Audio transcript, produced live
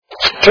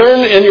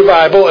Turn in your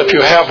Bible, if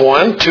you have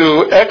one,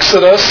 to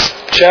Exodus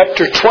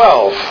chapter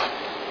 12.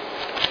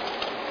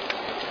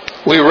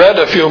 We read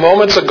a few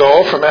moments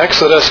ago from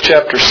Exodus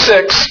chapter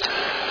 6,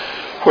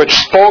 which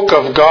spoke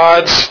of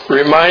God's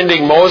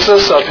reminding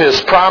Moses of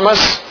his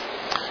promise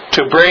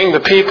to bring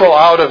the people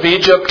out of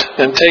Egypt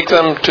and take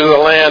them to the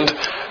land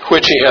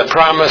which he had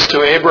promised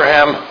to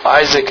Abraham,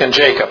 Isaac, and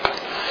Jacob.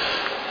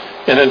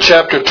 And in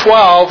chapter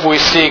 12, we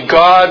see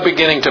God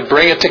beginning to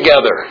bring it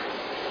together.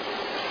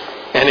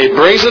 And he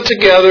brings it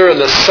together in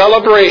the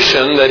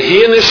celebration that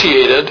he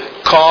initiated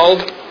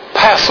called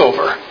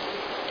Passover.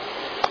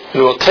 We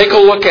will take a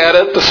look at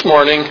it this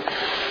morning,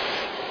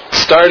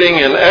 starting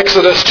in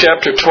Exodus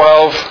chapter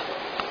 12,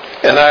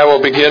 and I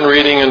will begin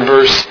reading in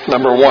verse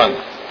number 1.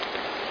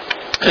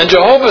 And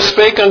Jehovah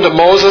spake unto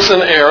Moses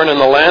and Aaron in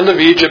the land of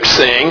Egypt,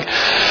 saying,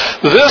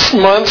 This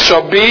month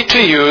shall be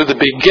to you the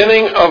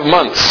beginning of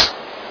months.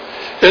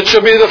 It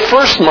shall be the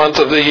first month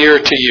of the year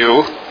to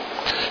you.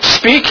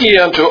 Speak ye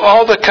unto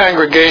all the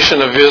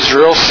congregation of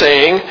Israel,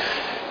 saying,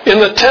 In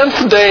the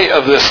 10th day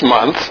of this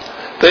month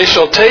they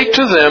shall take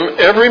to them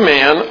every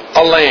man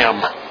a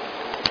lamb,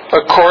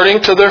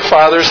 according to their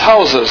fathers'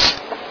 houses,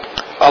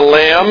 a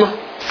lamb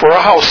for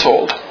a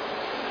household.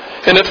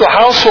 And if the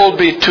household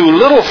be too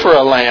little for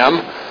a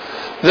lamb,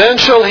 then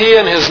shall he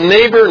and his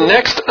neighbor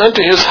next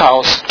unto his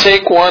house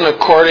take one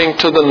according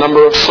to the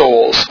number of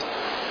souls.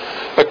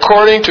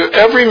 According to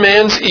every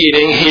man's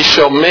eating he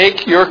shall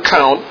make your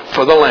count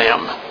for the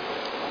lamb.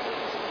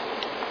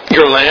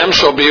 Your lamb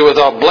shall be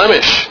without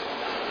blemish,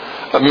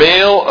 a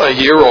male a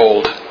year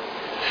old.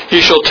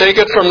 Ye shall take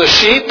it from the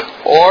sheep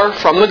or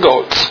from the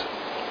goats.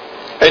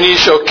 And ye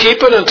shall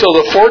keep it until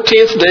the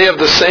 14th day of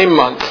the same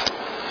month.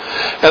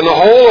 And the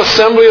whole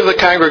assembly of the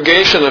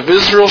congregation of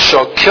Israel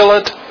shall kill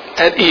it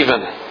at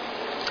even.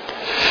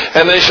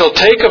 And they shall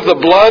take of the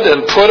blood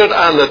and put it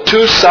on the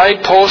two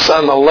side posts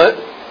and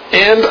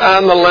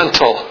on the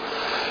lintel,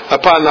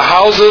 upon the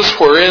houses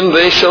wherein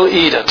they shall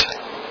eat it.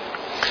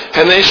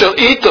 And they shall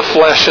eat the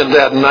flesh in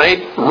that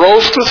night,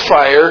 roast with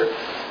fire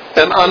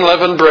and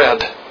unleavened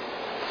bread.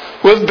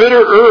 With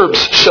bitter herbs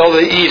shall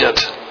they eat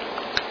it.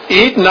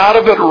 Eat not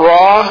of it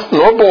raw,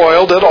 nor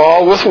boiled at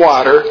all with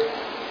water,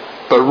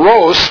 but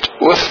roast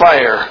with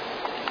fire,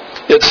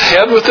 its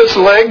head with its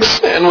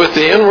legs, and with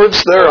the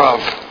inwards thereof.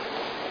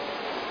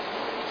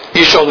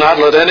 Ye shall not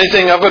let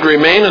anything of it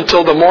remain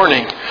until the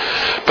morning,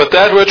 but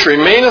that which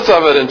remaineth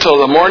of it until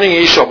the morning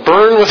ye shall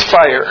burn with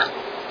fire.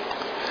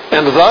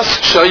 And thus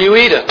shall you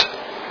eat it,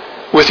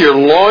 with your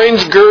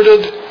loins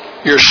girded,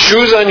 your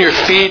shoes on your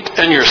feet,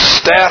 and your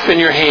staff in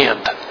your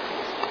hand.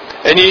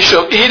 And ye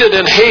shall eat it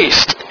in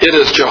haste. It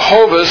is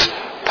Jehovah's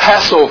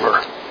Passover.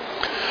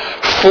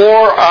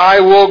 For I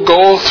will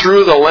go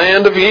through the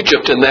land of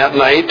Egypt in that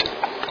night,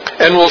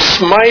 and will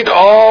smite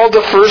all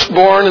the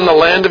firstborn in the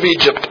land of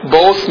Egypt,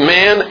 both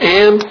man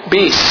and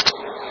beast.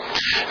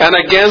 And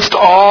against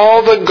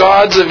all the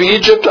gods of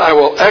Egypt I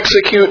will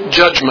execute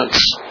judgments.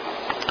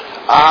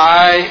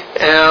 I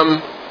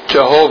am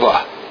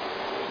Jehovah.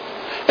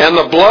 And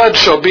the blood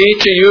shall be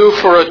to you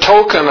for a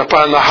token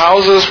upon the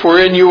houses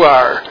wherein you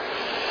are.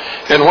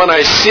 And when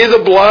I see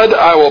the blood,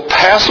 I will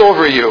pass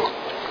over you,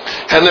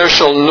 and there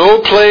shall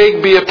no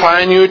plague be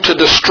upon you to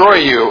destroy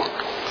you,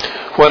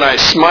 when I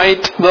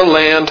smite the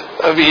land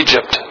of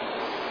Egypt.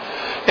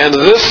 And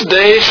this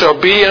day shall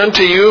be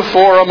unto you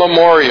for a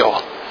memorial,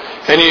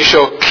 and ye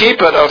shall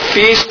keep it a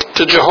feast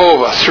to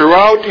Jehovah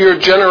throughout your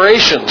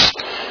generations.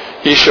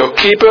 Ye shall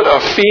keep it a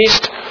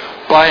feast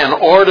by an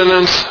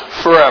ordinance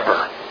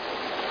forever.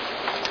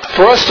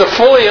 For us to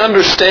fully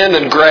understand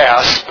and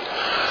grasp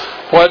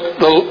what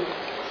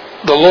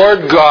the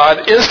Lord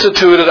God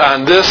instituted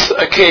on this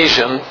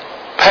occasion,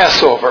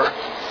 Passover,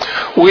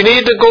 we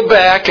need to go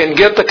back and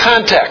get the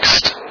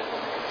context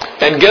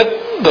and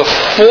get the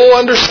full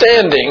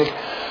understanding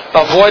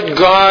of what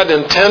God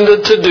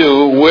intended to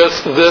do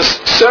with this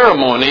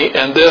ceremony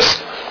and this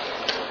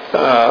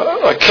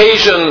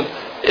occasion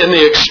in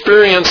the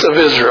experience of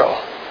Israel.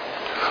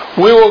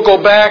 We will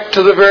go back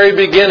to the very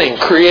beginning,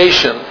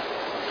 creation.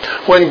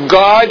 When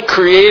God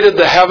created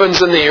the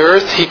heavens and the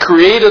earth, He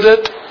created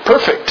it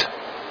perfect,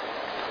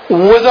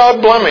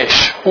 without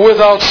blemish,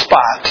 without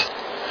spot.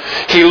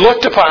 He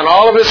looked upon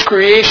all of His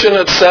creation,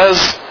 it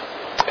says,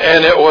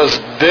 and it was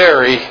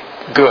very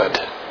good.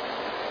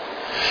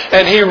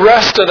 And He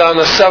rested on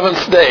the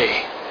seventh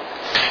day.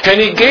 And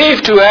He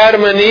gave to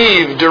Adam and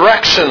Eve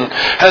direction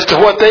as to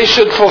what they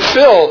should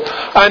fulfill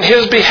on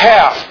His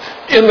behalf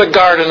in the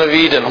Garden of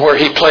Eden where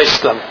He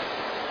placed them.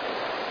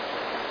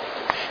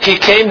 He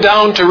came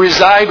down to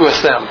reside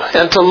with them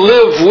and to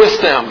live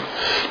with them,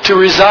 to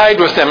reside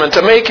with them and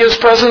to make His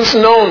presence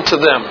known to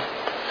them.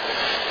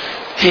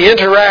 He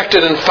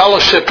interacted and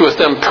fellowshiped with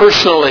them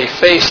personally,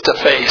 face to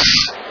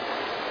face.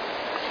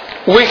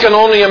 We can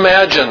only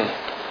imagine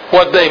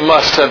what they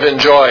must have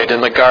enjoyed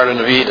in the Garden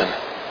of Eden.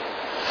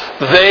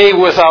 They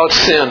without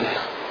sin,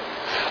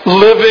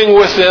 living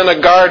within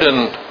a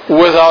garden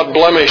without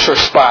blemish or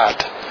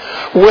spot,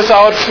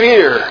 without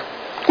fear,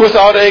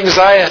 without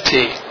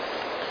anxiety,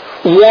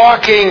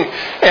 walking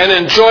and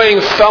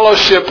enjoying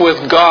fellowship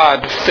with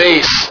God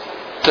face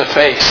to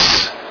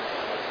face.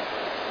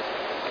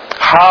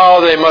 How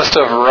they must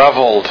have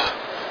reveled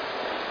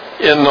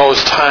in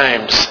those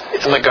times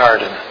in the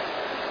garden.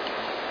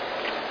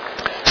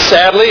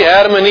 Sadly,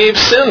 Adam and Eve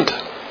sinned.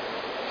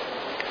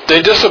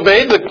 They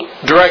disobeyed the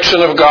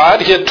direction of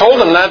God. He had told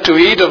them not to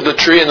eat of the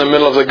tree in the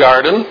middle of the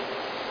garden.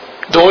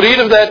 Don't eat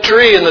of that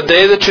tree, and the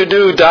day that you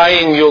do,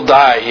 dying you'll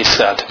die, he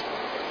said.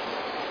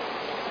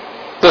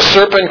 The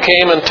serpent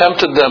came and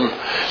tempted them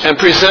and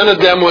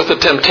presented them with the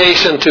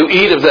temptation to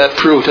eat of that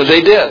fruit, and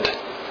they did.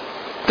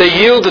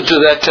 They yielded to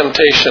that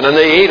temptation, and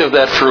they ate of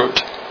that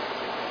fruit.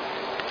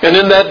 And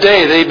in that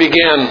day they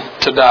began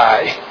to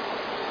die.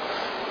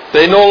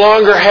 They no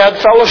longer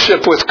had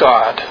fellowship with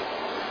God.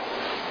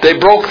 They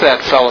broke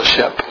that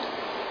fellowship.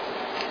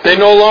 They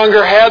no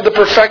longer had the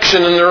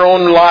perfection in their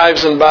own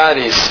lives and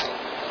bodies.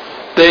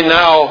 They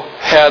now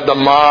had the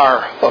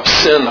mar of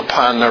sin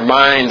upon their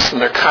minds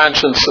and their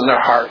conscience and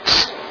their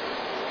hearts.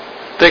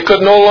 They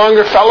could no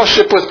longer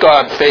fellowship with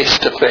God face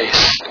to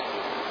face.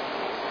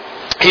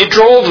 He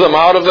drove them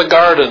out of the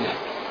garden.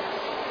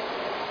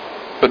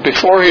 But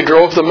before he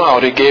drove them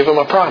out, he gave them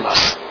a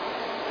promise.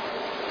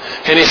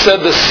 And he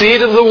said, the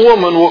seed of the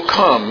woman will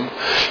come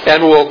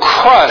and will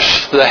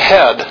crush the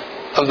head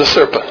of the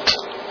serpent.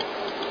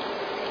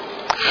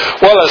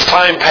 Well, as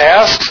time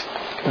passed,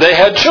 they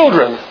had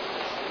children.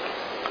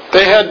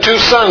 They had 2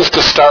 sons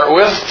to start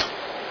with,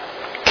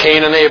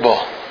 Cain and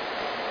Abel.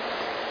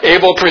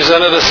 Abel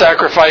presented a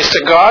sacrifice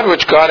to God,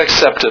 which God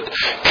accepted.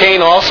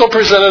 Cain also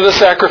presented a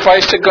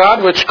sacrifice to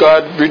God, which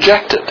God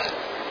rejected.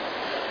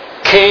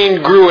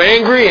 Cain grew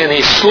angry and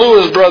he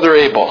slew his brother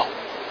Abel.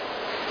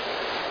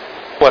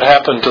 What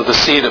happened to the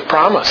seed of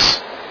promise?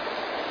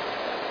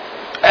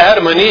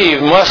 Adam and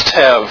Eve must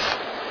have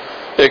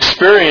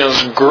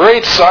experienced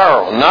great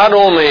sorrow, not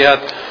only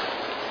at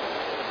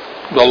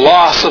the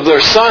loss of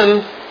their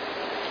son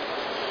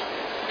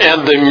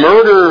and the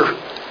murder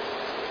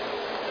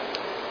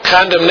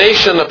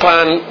condemnation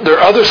upon their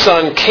other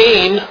son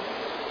Cain.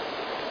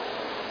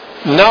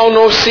 Now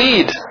no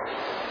seed.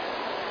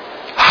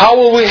 How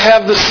will we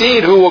have the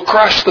seed who will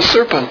crush the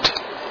serpent?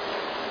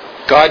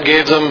 God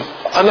gave them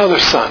another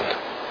son,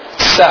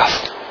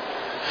 Seth.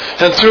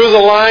 And through the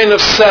line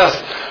of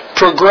Seth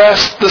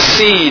progressed the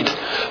seed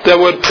that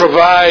would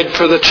provide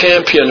for the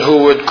champion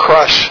who would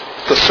crush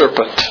the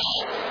serpent.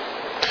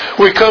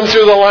 We come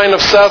through the line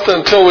of Seth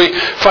until we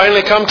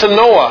finally come to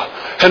Noah.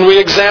 And we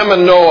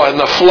examine Noah and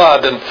the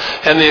flood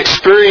and the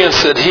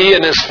experience that he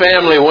and his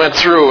family went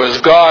through as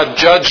God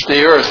judged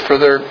the earth for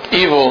their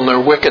evil and their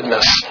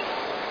wickedness.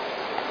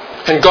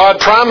 And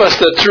God promised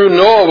that through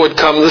Noah would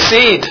come the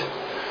seed,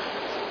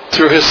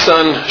 through his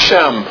son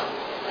Shem.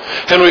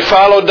 And we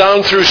followed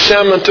down through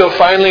Shem until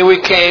finally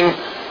we came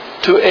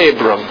to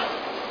Abram,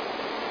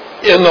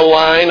 in the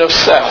line of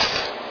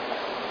Seth,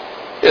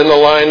 in the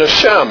line of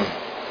Shem,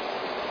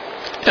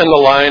 in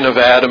the line of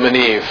Adam and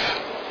Eve.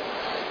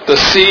 The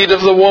seed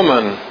of the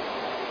woman,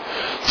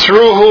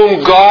 through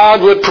whom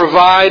God would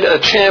provide a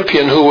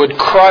champion who would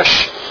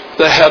crush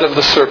the head of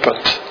the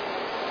serpent.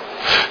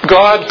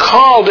 God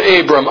called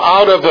Abram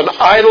out of an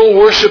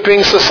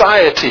idol-worshipping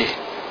society,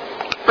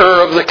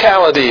 Ur of the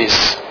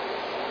Chaldees,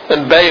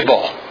 and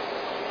Babel,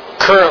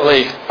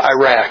 currently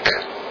Iraq.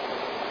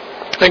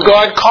 And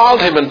God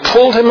called him and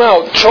pulled him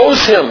out,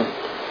 chose him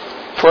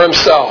for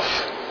himself.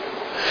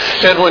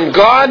 And when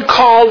God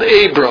called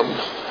Abram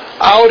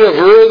out of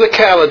Ur of the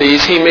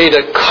Chaldees, he made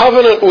a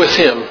covenant with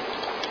him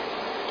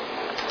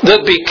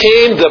that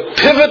became the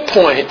pivot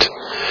point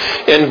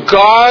in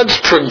God's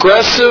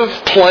progressive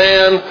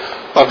plan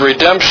of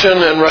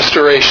redemption and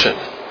restoration.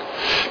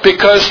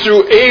 Because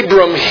through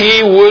Abram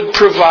he would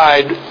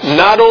provide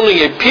not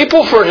only a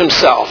people for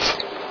himself,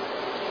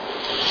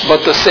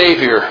 but the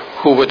Savior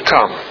who would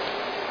come.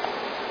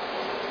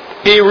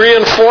 He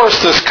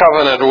reinforced this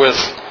covenant with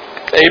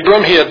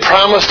Abram. He had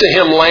promised to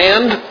him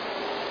land.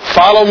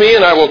 Follow me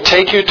and I will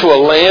take you to a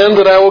land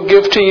that I will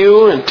give to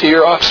you and to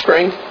your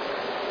offspring.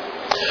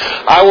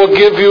 I will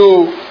give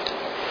you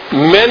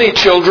many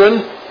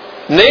children.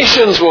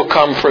 Nations will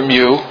come from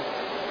you.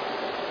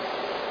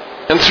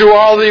 And through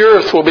all the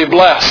earth will be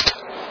blessed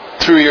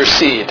through your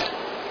seed.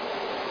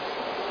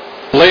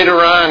 Later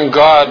on,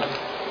 God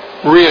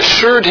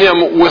reassured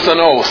him with an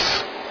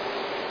oath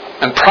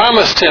and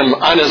promised him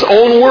on his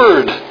own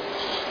word,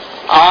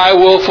 I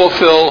will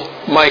fulfill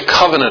my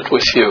covenant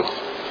with you.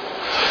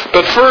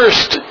 But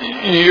first,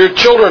 your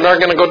children are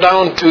going to go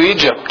down to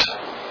Egypt.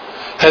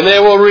 And they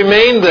will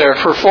remain there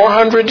for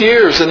 400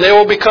 years. And they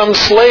will become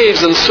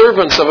slaves and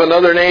servants of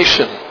another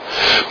nation.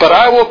 But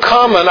I will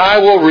come and I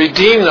will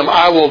redeem them.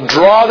 I will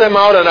draw them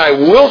out and I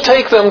will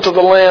take them to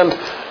the land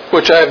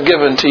which I have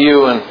given to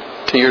you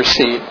and to your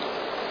seed.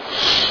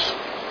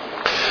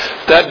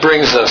 That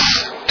brings us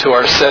to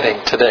our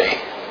setting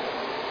today.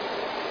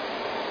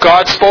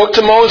 God spoke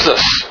to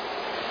Moses.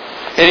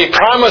 And he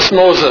promised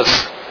Moses,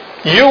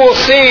 you will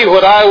see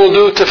what I will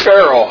do to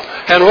Pharaoh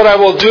and what I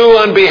will do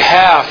on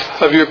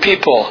behalf of your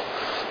people,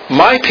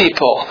 my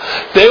people.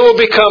 They will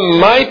become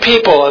my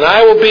people, and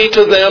I will be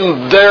to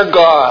them their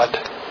God.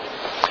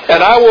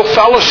 And I will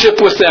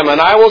fellowship with them,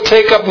 and I will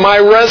take up my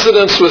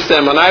residence with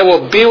them, and I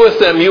will be with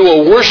them. You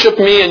will worship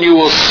me, and you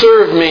will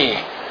serve me.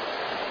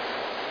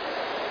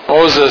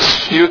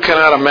 Moses, you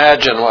cannot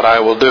imagine what I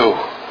will do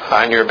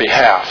on your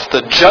behalf.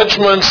 The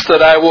judgments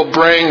that I will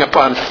bring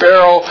upon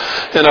Pharaoh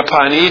and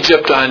upon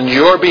Egypt on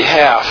your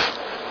behalf,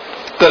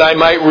 that I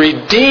might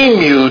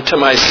redeem you to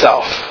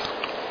myself.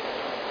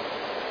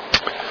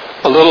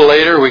 A little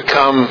later we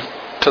come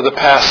to the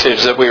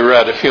passage that we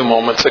read a few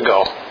moments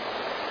ago.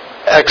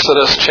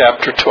 Exodus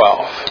chapter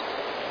 12.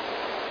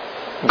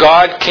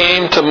 God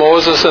came to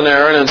Moses and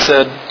Aaron and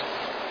said,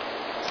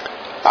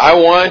 I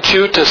want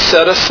you to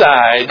set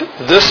aside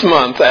this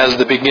month as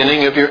the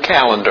beginning of your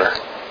calendar.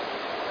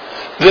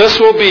 This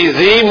will be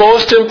the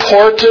most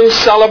important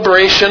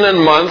celebration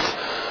and month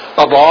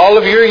of all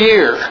of your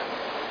year.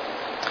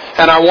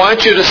 And I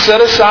want you to set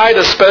aside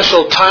a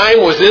special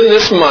time within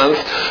this month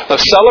of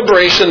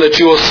celebration that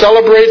you will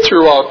celebrate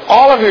throughout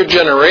all of your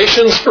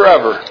generations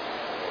forever.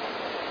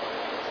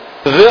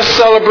 This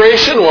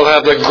celebration will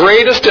have the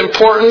greatest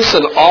importance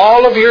in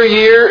all of your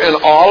year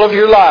and all of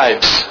your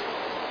lives.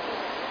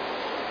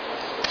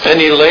 And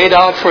he laid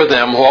out for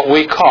them what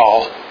we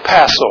call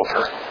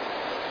Passover.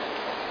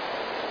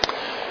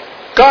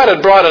 God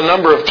had brought a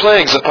number of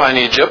plagues upon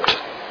Egypt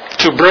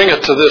to bring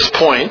it to this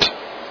point.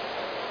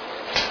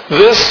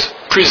 This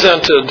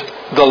presented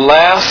the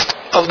last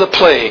of the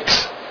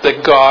plagues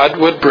that God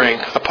would bring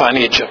upon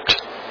Egypt.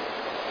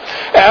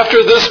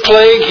 After this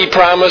plague, he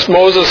promised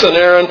Moses and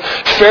Aaron,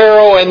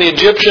 Pharaoh and the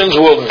Egyptians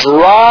will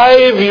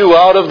drive you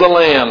out of the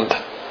land.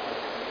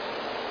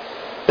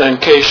 In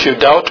case you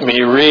doubt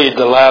me, read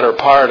the latter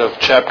part of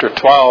chapter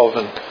 12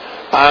 and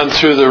on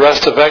through the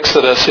rest of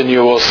Exodus, and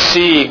you will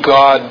see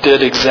God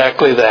did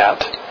exactly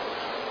that.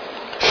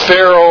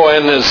 Pharaoh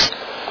and his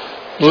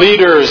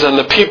leaders and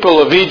the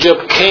people of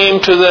Egypt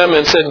came to them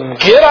and said,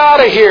 get out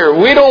of here.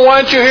 We don't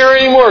want you here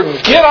anymore.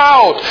 Get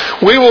out.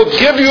 We will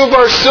give you of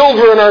our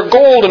silver and our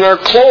gold and our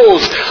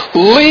clothes.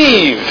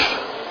 Leave.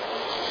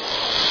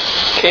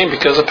 Came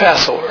because of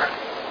Passover.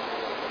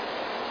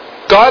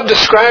 God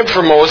described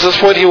for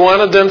Moses what he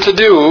wanted them to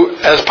do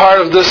as part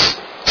of this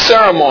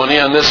ceremony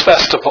and this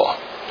festival.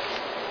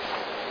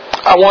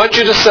 I want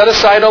you to set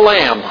aside a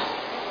lamb,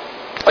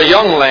 a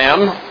young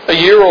lamb, a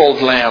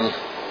year-old lamb,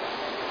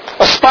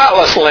 a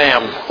spotless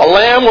lamb, a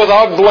lamb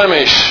without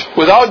blemish,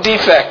 without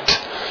defect,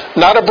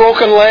 not a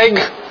broken leg,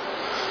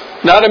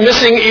 not a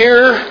missing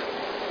ear,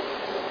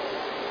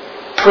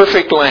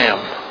 perfect lamb.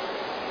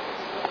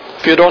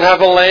 If you don't have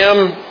a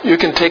lamb, you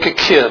can take a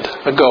kid,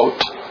 a goat,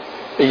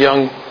 a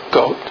young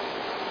goat,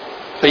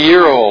 a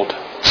year-old,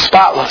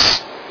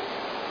 spotless,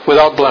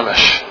 without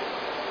blemish.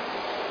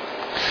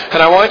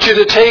 And I want you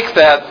to take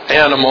that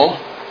animal,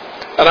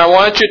 and I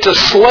want you to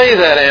slay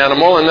that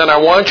animal, and then I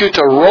want you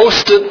to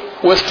roast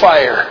it with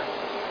fire.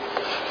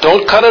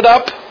 Don't cut it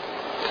up.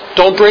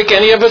 Don't break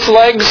any of its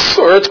legs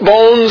or its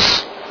bones.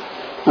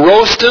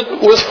 Roast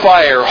it with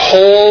fire,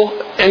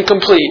 whole and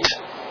complete.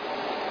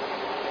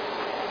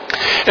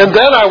 And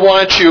then I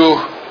want you,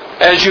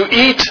 as you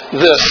eat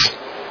this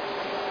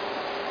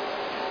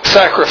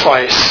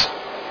sacrifice,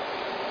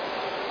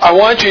 I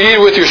want you to eat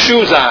it with your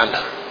shoes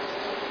on.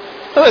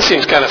 Well, that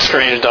seems kind of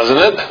strange, doesn't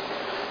it?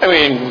 I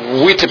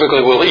mean, we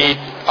typically will eat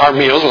our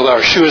meals with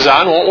our shoes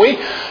on, won't we?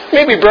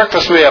 Maybe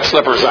breakfast we have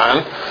slippers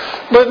on.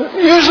 But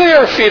usually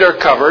our feet are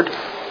covered.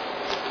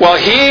 Well,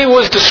 he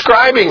was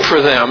describing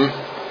for them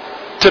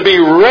to be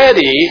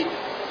ready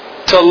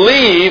to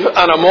leave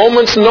on a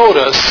moment's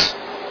notice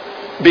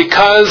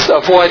because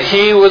of what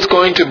he was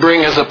going to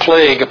bring as a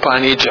plague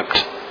upon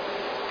Egypt.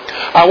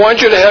 I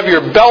want you to have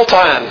your belt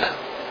on.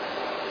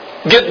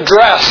 Get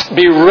dressed.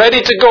 Be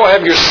ready to go.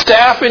 Have your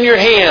staff in your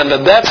hand,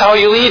 and that's how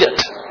you'll eat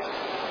it.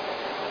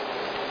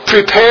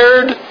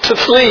 Prepared to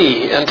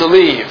flee and to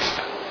leave.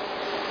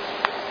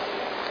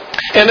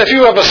 And if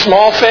you have a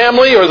small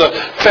family, or the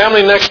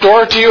family next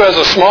door to you has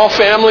a small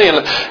family, and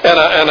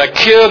a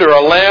kid or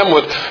a lamb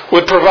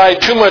would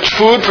provide too much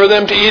food for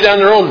them to eat on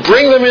their own,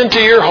 bring them into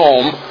your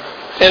home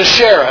and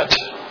share it.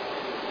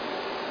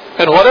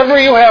 And whatever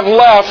you have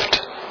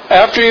left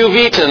after you've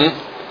eaten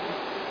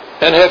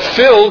and have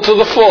filled to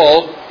the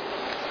full,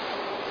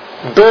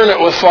 burn it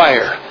with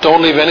fire.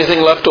 Don't leave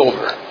anything left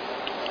over.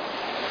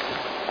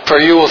 For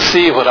you will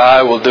see what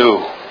I will do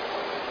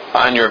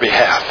on your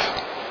behalf.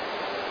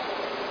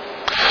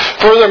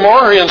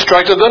 Furthermore, he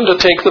instructed them to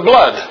take the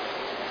blood.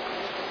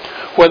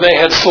 When they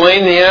had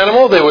slain the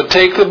animal, they would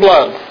take the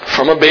blood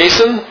from a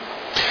basin,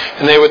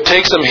 and they would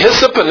take some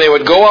hyssop, and they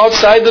would go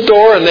outside the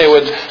door, and they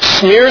would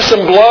smear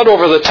some blood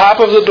over the top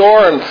of the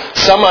door and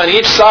some on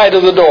each side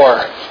of the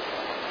door.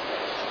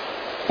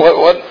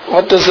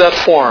 What does that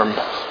form?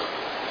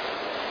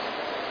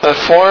 That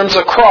forms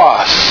a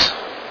cross.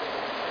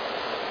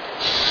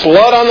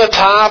 Blood on the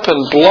top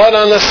and blood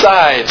on the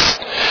sides.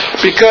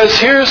 Because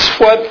here's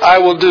what I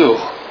will do.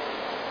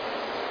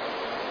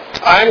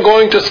 I'm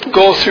going to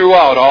go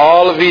throughout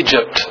all of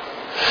Egypt,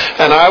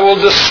 and I will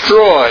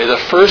destroy the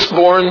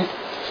firstborn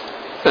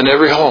in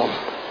every home,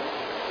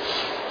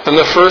 and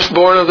the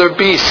firstborn of their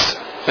beasts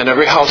in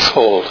every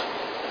household,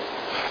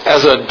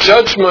 as a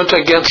judgment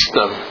against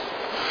them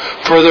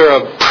for their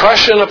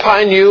oppression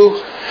upon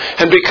you,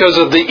 and because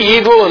of the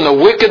evil and the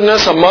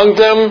wickedness among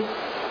them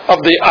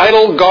of the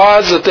idol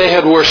gods that they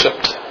had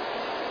worshipped.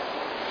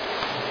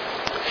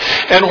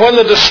 And when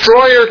the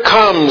destroyer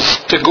comes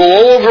to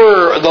go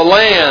over the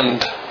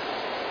land,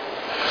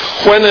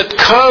 when it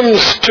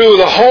comes to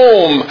the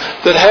home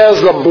that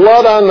has the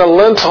blood on the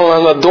lintel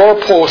and the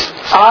doorpost,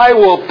 I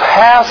will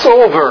pass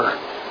over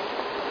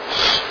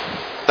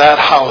that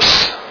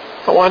house.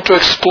 I want to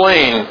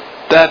explain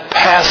that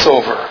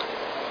Passover.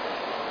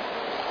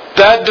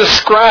 That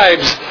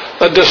describes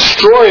a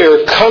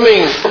destroyer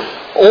coming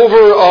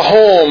over a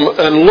home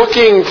and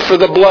looking for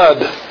the blood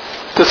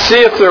to see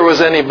if there was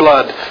any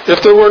blood.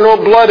 If there were no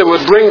blood, it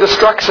would bring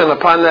destruction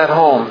upon that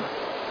home.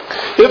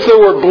 If there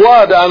were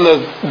blood on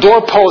the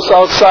doorpost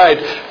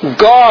outside,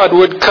 God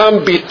would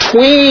come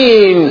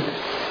between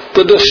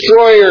the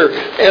destroyer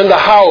and the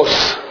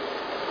house,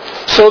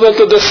 so that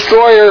the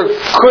destroyer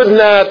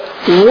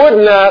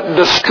would not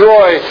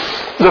destroy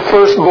the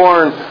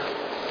firstborn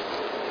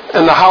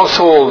in the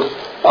household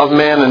of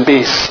man and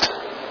beast.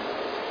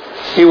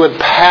 He would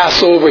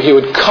pass over, he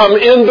would come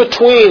in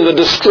between the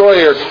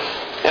destroyer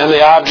and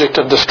the object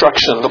of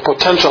destruction, the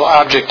potential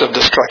object of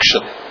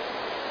destruction.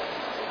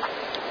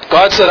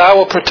 God said, I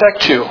will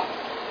protect you.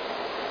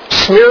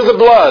 Smear the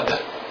blood,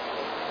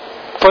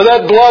 for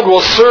that blood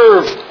will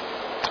serve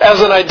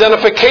as an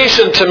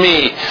identification to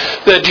me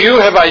that you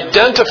have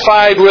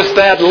identified with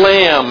that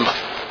lamb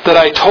that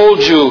I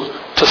told you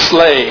to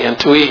slay and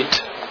to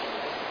eat.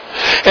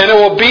 And it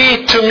will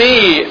be to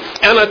me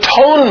an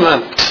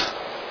atonement.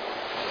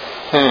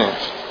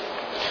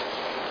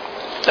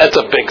 That's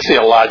a big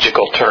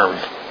theological term.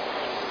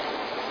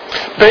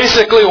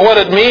 Basically what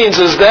it means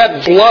is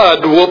that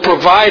blood will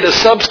provide a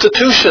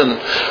substitution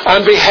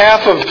on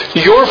behalf of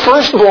your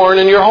firstborn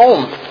in your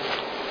home.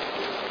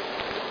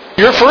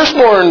 Your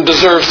firstborn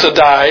deserves to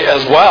die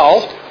as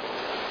well.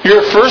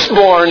 Your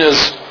firstborn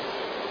is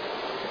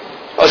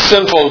a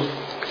sinful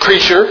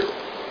creature.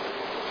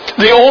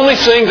 The only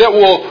thing that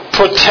will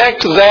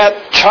protect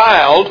that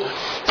child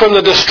from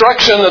the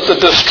destruction that the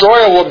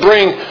destroyer will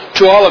bring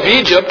to all of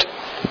Egypt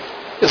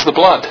is the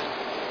blood.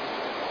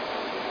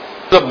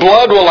 The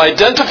blood will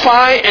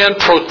identify and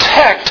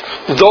protect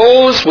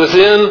those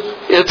within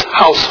its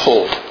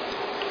household.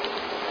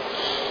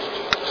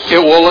 It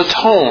will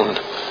atone.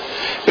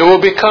 It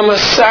will become a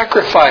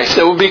sacrifice.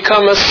 It will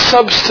become a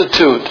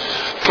substitute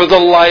for the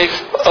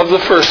life of the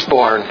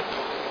firstborn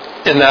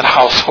in that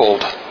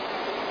household.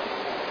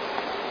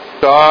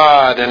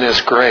 God in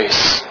His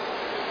grace,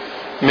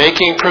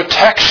 making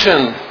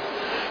protection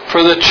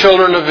for the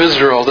children of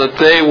Israel that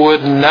they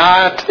would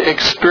not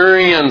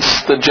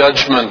experience the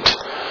judgment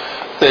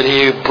that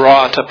He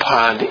brought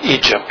upon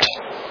Egypt.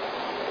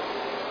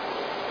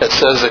 It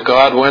says that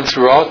God went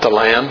throughout the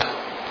land,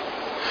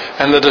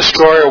 and the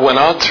destroyer went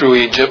out through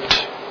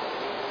Egypt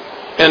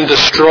and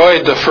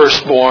destroyed the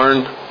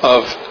firstborn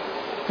of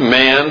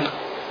man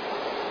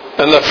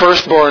and the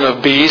firstborn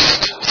of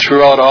beast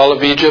throughout all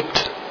of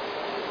Egypt.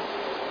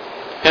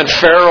 And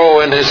Pharaoh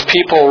and his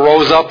people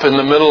rose up in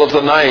the middle of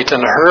the night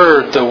and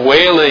heard the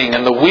wailing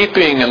and the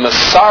weeping and the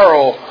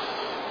sorrow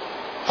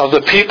of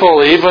the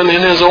people, even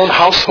in his own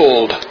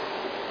household.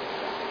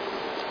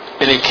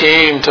 And he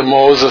came to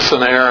Moses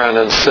and Aaron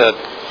and said,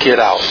 "Get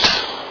out.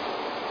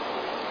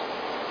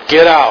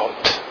 Get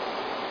out.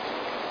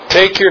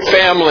 Take your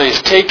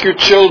families, take your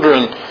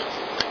children,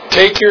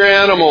 take your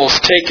animals,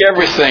 take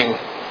everything."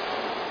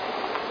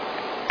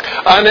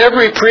 On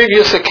every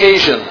previous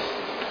occasion,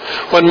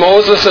 when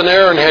Moses and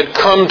Aaron had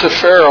come to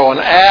Pharaoh and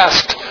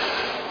asked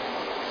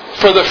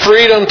for the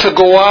freedom to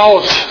go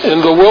out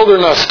in the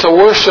wilderness to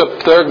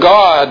worship their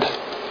God,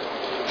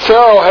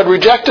 Pharaoh had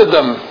rejected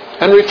them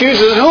and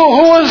refuses.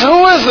 Who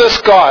is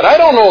this God? I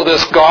don't know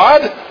this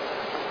God.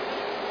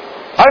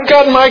 I've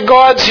got my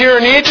gods here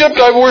in Egypt.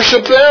 I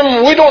worship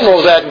them. We don't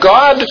know that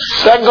God.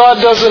 That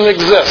God doesn't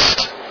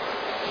exist.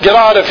 Get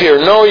out of here.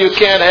 No, you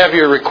can't have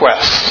your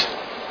request.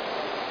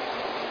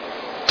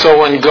 So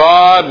when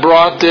God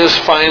brought this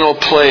final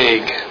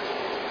plague,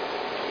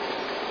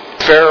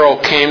 Pharaoh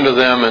came to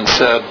them and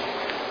said,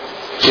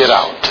 "Get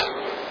out.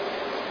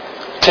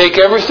 Take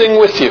everything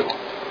with you.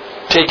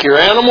 Take your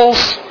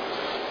animals.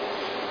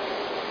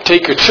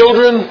 Take your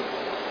children.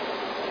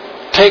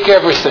 Take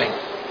everything."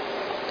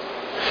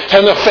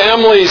 And the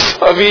families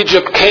of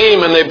Egypt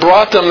came and they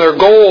brought them their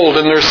gold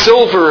and their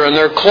silver and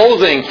their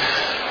clothing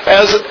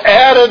as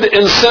added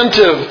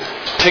incentive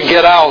to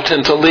get out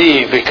and to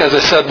leave, because they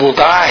said, "We'll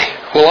die.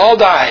 We'll all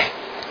die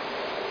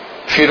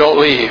if you don't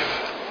leave."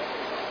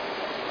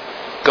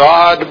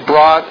 God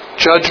brought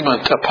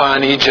judgment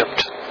upon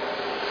Egypt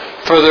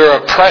for their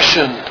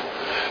oppression,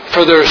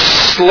 for their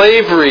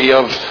slavery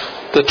of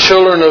the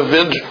children of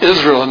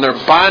Israel and their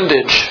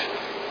bondage,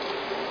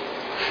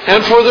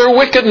 and for their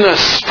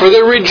wickedness, for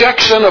their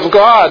rejection of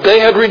God. They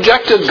had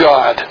rejected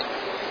God.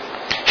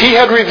 He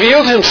had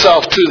revealed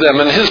himself to them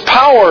and his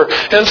power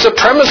and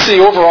supremacy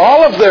over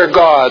all of their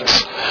gods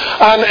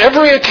on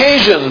every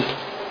occasion.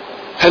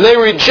 And they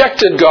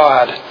rejected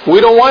God. We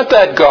don't want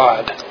that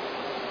God.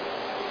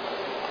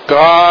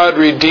 God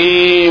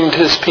redeemed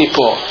his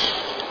people.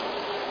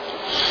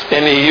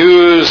 And he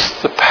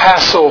used the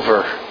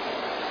Passover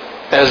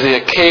as the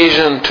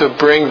occasion to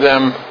bring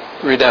them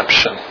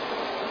redemption.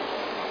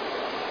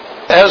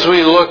 As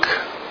we look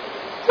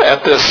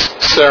at this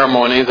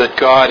ceremony that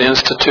God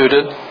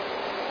instituted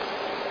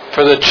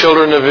for the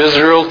children of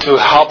Israel to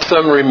help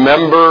them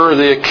remember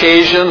the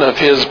occasion of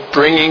his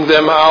bringing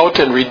them out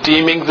and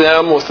redeeming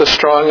them with a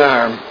strong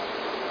arm,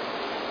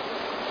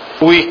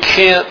 we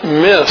can't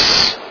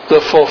miss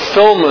the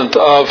fulfillment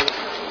of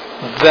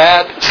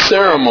that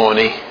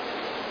ceremony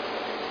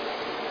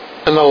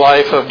in the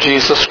life of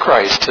Jesus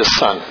Christ, his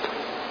Son.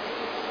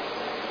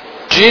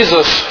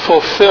 Jesus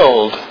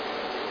fulfilled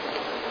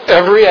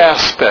every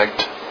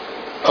aspect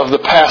of the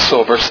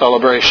Passover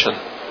celebration.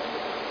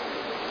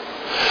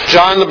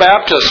 John the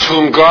Baptist,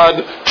 whom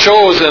God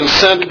chose and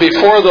sent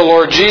before the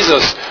Lord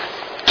Jesus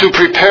to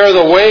prepare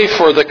the way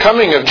for the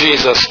coming of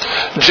Jesus,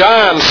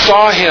 John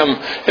saw him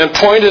and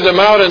pointed him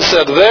out and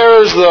said,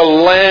 "There's the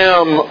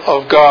Lamb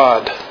of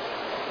God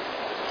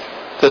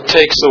that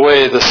takes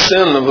away the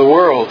sin of the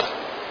world."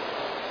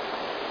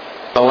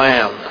 The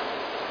Lamb.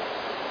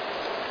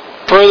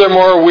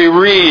 Furthermore, we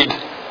read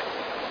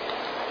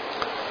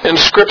in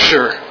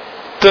Scripture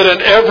that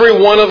in every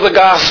one of the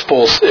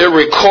Gospels it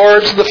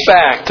records the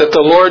fact that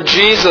the Lord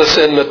Jesus,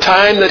 in the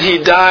time that he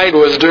died,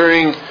 was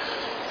during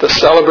the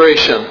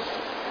celebration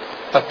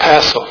of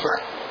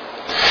Passover.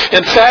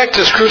 In fact,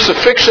 his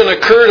crucifixion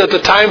occurred at the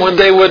time when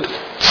they would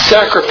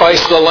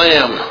sacrifice the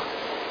lamb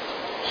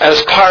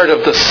as part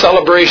of the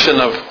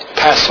celebration of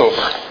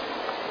Passover.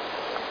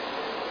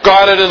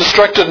 God had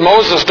instructed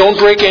Moses, don't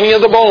break any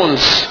of the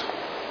bones.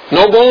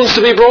 No bones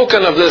to be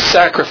broken of this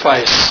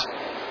sacrifice.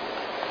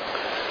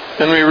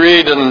 And we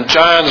read in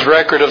John's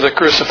record of the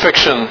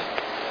crucifixion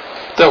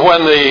that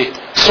when the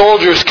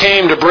soldiers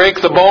came to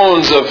break the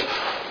bones of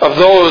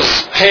those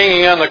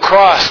hanging on the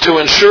cross to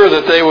ensure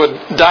that they would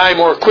die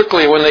more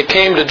quickly, when they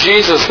came to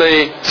Jesus,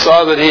 they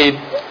saw that he'd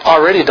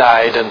already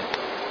died and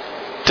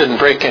didn't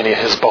break any of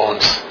his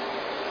bones.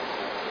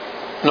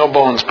 No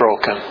bones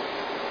broken.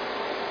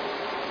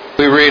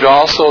 We read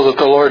also that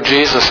the Lord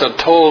Jesus had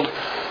told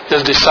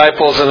his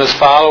disciples and his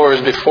followers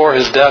before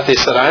his death, he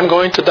said, "I'm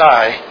going to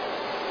die,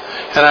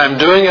 and I'm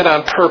doing it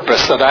on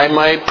purpose that I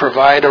might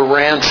provide a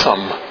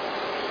ransom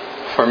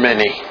for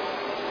many."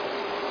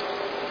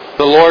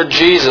 The Lord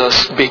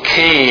Jesus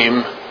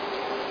became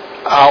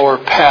our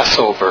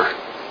Passover.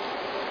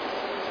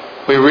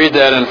 We read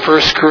that in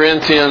 1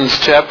 Corinthians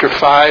chapter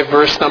 5,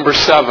 verse number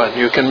 7.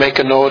 You can make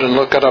a note and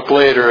look it up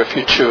later if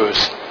you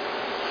choose.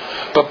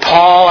 But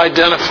Paul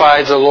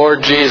identified the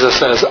Lord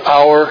Jesus as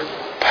our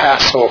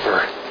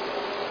Passover.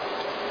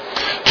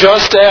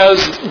 Just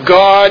as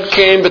God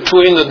came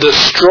between the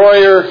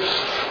destroyer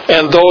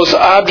and those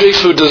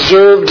objects who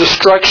deserved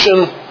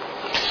destruction,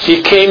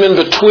 he came in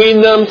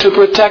between them to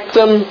protect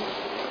them.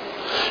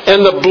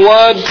 And the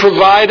blood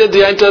provided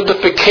the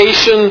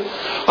identification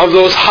of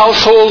those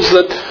households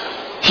that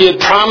he had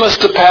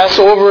promised to pass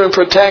over and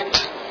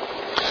protect.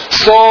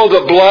 So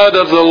the blood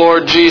of the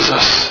Lord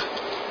Jesus,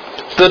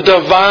 the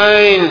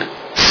divine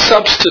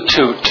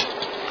substitute,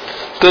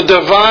 the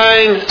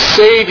divine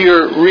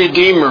Savior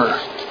Redeemer,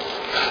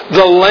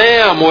 the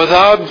Lamb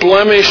without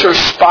blemish or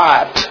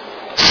spot,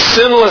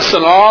 sinless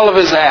in all of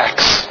his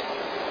acts,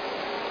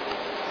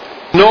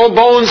 no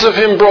bones of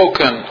him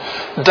broken,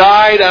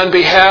 died on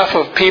behalf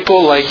of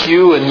people like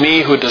you and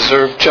me who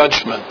deserve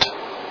judgment.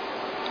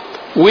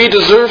 We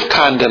deserve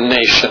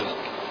condemnation.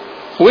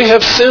 We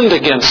have sinned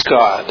against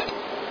God.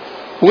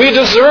 We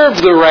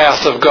deserve the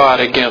wrath of God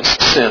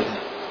against sin.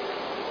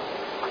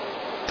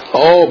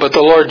 Oh, but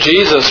the Lord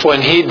Jesus,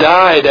 when he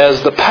died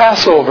as the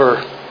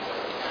Passover,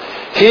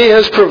 he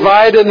has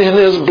provided in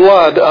his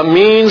blood a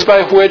means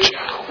by which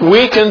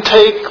we can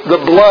take the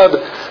blood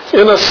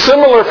in a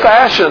similar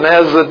fashion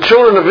as the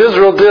children of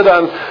Israel did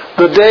on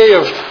the day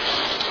of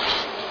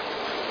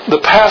the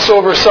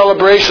Passover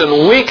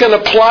celebration. We can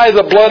apply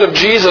the blood of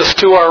Jesus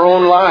to our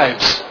own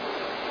lives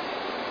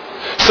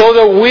so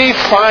that we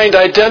find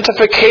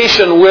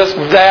identification with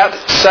that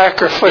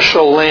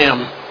sacrificial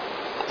lamb,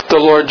 the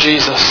Lord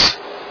Jesus.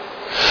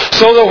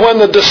 So that when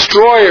the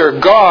destroyer,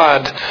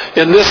 God,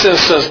 in this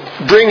instance,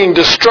 bringing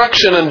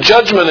destruction and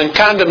judgment and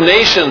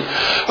condemnation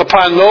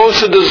upon those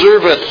who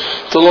deserve it,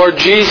 the Lord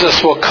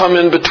Jesus will come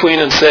in between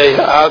and say,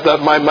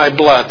 my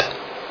blood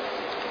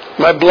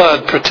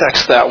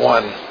protects that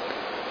one.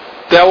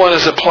 That one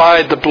has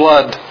applied the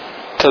blood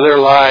to their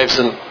lives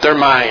and they're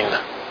mine.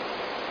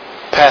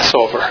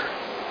 Passover.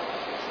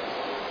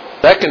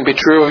 That can be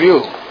true of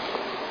you.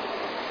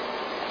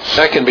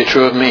 That can be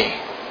true of me.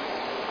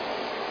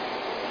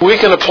 We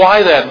can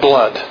apply that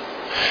blood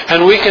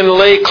and we can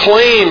lay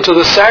claim to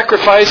the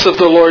sacrifice of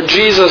the Lord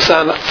Jesus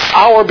on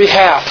our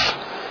behalf,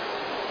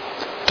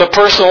 to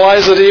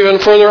personalize it even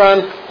further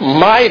on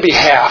my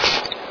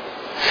behalf,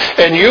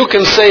 And you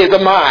can say the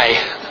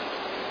my.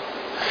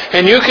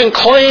 And you can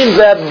claim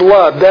that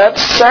blood, that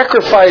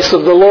sacrifice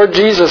of the Lord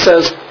Jesus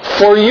as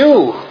for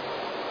you.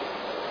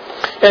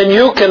 And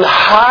you can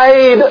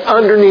hide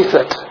underneath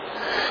it.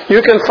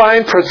 You can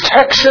find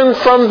protection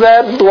from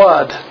that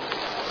blood,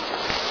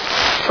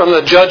 from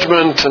the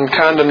judgment and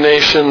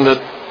condemnation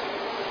that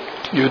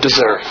you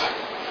deserve.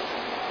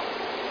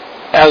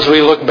 As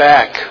we look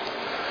back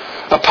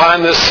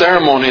upon this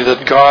ceremony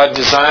that God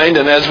designed,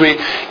 and as we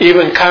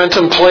even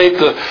contemplate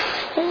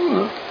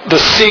the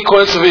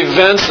sequence of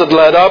events that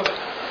led up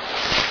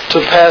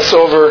to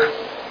Passover,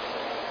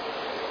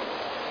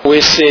 we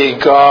see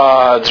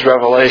God's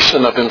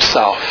revelation of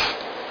Himself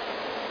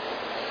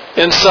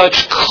in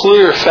such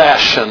clear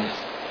fashion.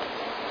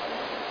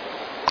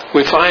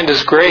 We find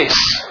His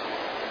grace,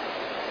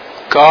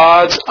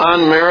 God's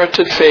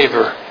unmerited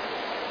favor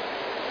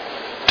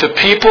to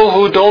people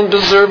who don't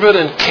deserve it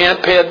and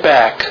can't pay it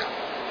back,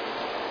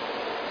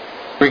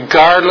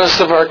 regardless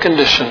of our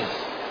condition.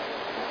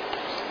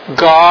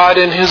 God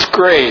in His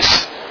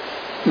grace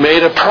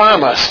made a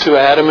promise to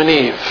Adam and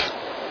Eve.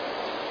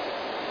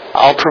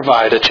 I'll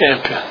provide a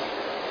champion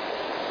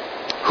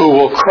who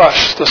will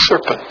crush the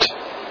serpent.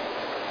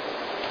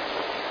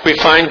 We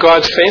find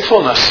God's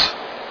faithfulness.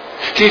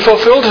 He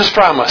fulfilled His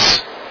promise.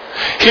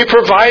 He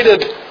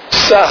provided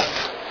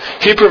Seth.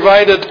 He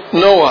provided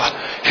Noah.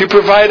 He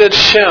provided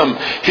Shem.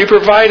 He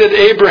provided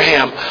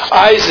Abraham,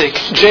 Isaac,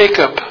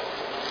 Jacob.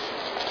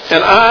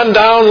 And on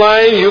down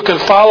line, you can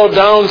follow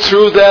down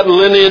through that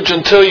lineage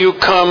until you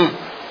come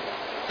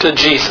to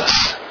Jesus.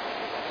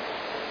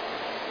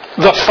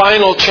 The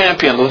final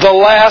champion, the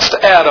last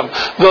Adam,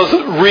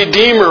 the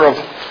Redeemer of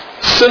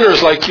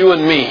sinners like you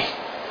and me.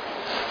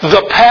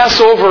 The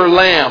Passover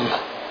Lamb,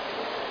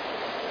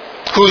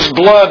 whose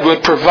blood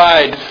would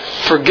provide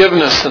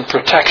forgiveness and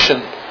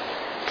protection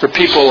for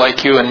people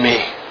like you and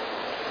me.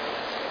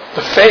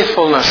 The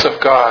faithfulness of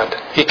God.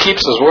 He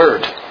keeps His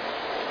word.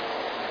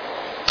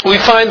 We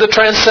find the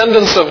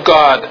transcendence of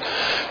God.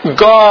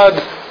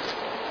 God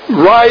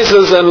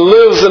rises and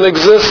lives and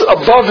exists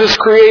above His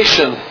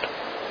creation.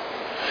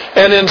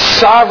 And in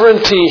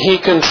sovereignty, He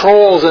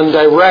controls and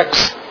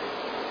directs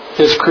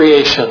His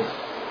creation.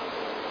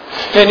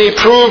 And He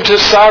proved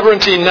His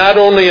sovereignty not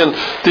only in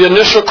the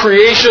initial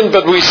creation,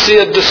 but we see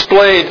it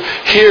displayed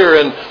here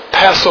in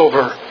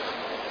Passover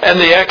and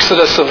the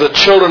exodus of the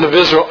children of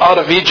Israel out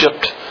of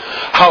Egypt.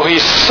 How He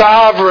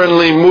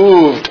sovereignly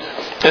moved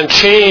and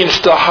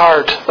changed the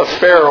heart of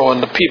Pharaoh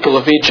and the people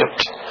of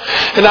Egypt.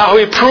 And how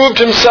He proved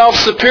Himself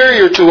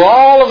superior to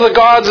all of the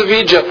gods of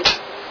Egypt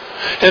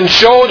and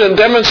showed and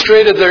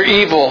demonstrated their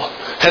evil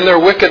and their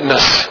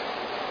wickedness.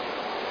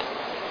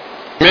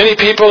 Many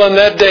people in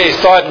that day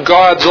thought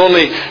gods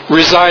only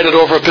resided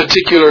over a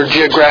particular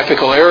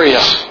geographical area.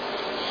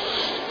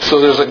 So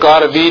there's a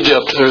god of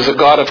Egypt, there's a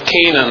god of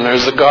Canaan,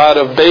 there's a god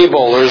of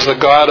Babel, there's a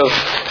god of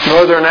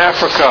northern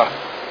Africa.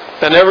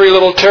 And every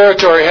little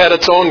territory had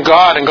its own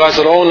god. And God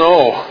said, oh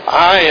no,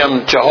 I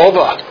am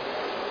Jehovah.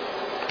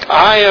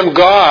 I am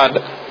God.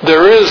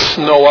 There is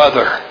no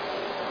other.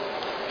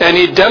 And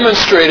He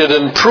demonstrated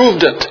and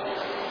proved it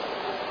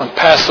on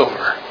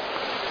Passover.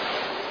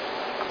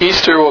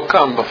 Easter will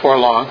come before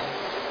long.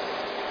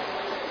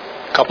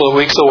 A couple of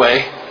weeks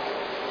away.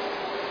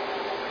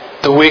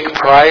 The week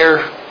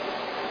prior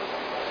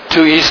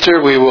to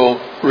Easter, we will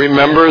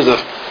remember the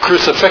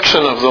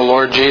crucifixion of the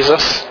Lord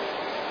Jesus.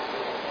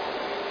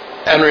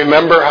 And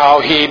remember how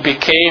He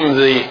became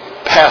the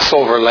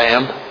Passover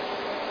lamb.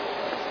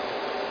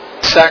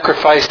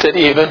 Sacrificed it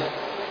even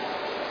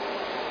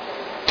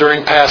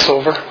during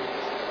Passover.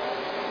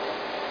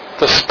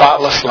 The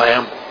spotless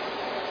lamb,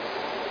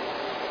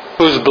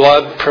 whose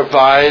blood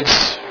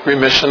provides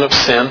remission of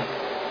sin.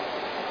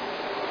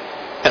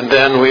 And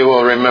then we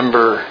will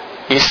remember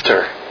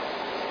Easter,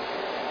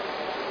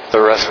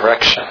 the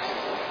resurrection.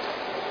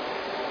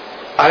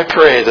 I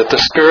pray that the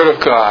Spirit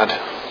of God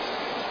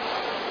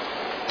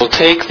will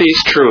take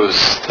these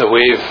truths that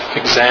we've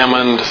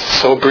examined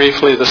so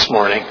briefly this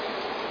morning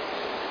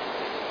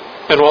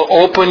and will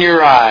open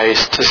your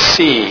eyes to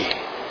see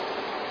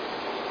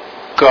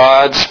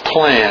God's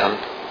plan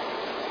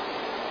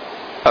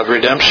of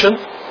redemption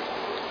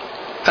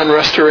and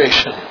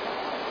restoration.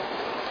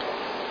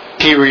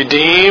 He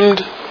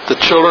redeemed the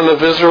children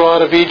of Israel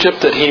out of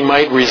Egypt that He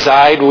might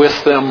reside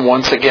with them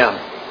once again.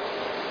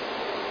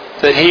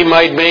 That He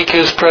might make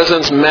His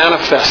presence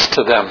manifest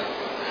to them.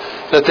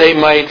 That they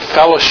might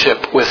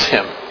fellowship with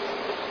Him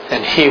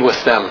and He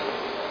with them.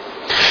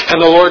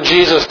 And the Lord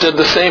Jesus did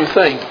the same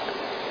thing.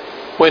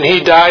 When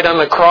He died on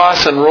the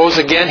cross and rose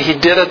again, He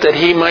did it that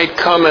He might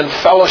come and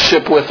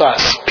fellowship with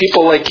us,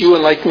 people like you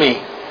and like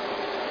me.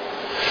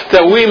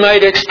 That we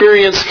might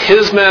experience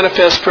His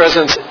manifest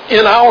presence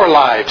in our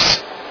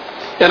lives,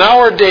 in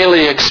our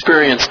daily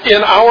experience,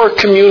 in our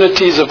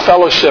communities of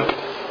fellowship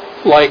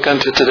like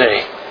unto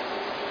today.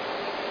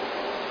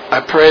 I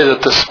pray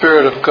that the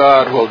Spirit of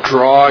God will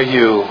draw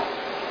you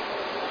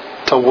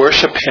to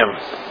worship Him,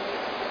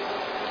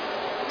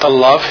 to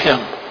love Him,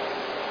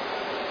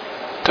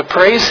 to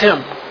praise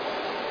Him,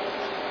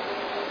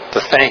 to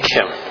thank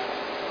Him,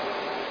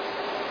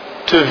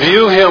 to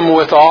view Him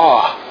with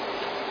awe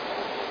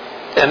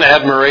and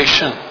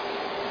admiration,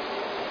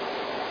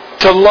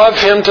 to love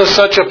Him to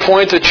such a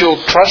point that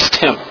you'll trust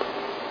Him.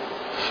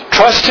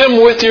 Trust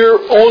Him with your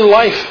own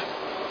life.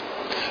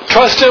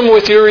 Trust Him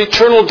with your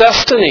eternal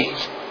destiny.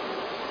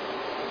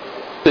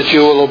 That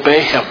you will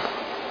obey Him.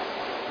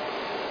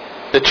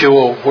 That you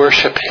will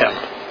worship Him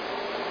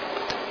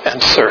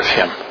and serve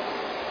Him.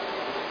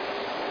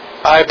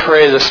 I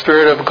pray the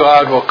Spirit of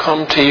God will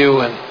come to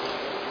you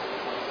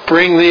and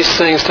bring these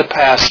things to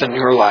pass in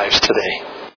your lives today.